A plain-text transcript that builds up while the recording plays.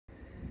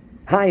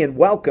Hi, and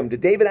welcome to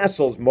David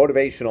Essel's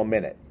Motivational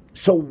Minute.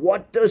 So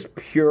what does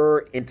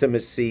pure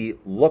intimacy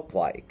look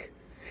like?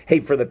 Hey,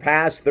 for the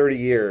past 30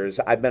 years,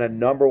 I've been a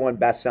 #1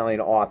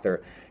 best-selling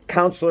author,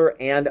 counselor,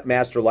 and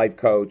master life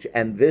coach,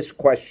 and this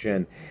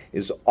question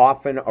is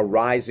often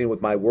arising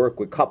with my work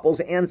with couples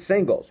and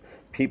singles.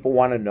 People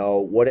want to know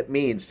what it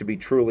means to be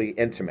truly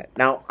intimate.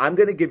 Now, I'm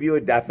going to give you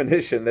a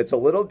definition that's a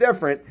little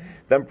different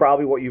than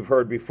probably what you've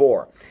heard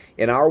before.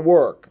 In our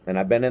work, and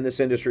I've been in this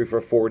industry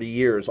for 40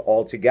 years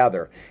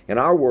altogether, in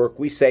our work,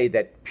 we say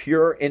that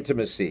pure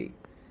intimacy,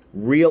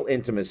 real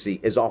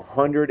intimacy, is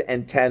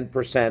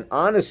 110%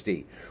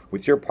 honesty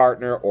with your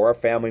partner or a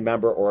family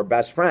member or a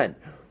best friend.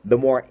 The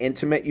more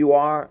intimate you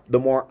are, the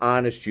more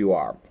honest you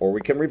are. Or we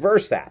can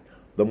reverse that.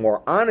 The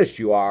more honest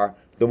you are,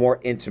 the more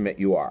intimate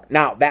you are.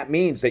 Now, that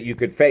means that you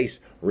could face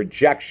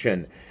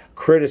rejection,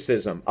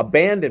 criticism,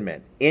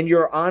 abandonment in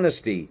your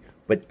honesty,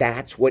 but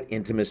that's what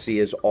intimacy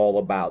is all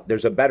about.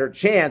 There's a better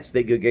chance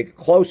that you'll get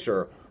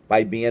closer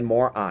by being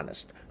more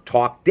honest.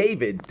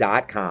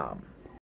 TalkDavid.com.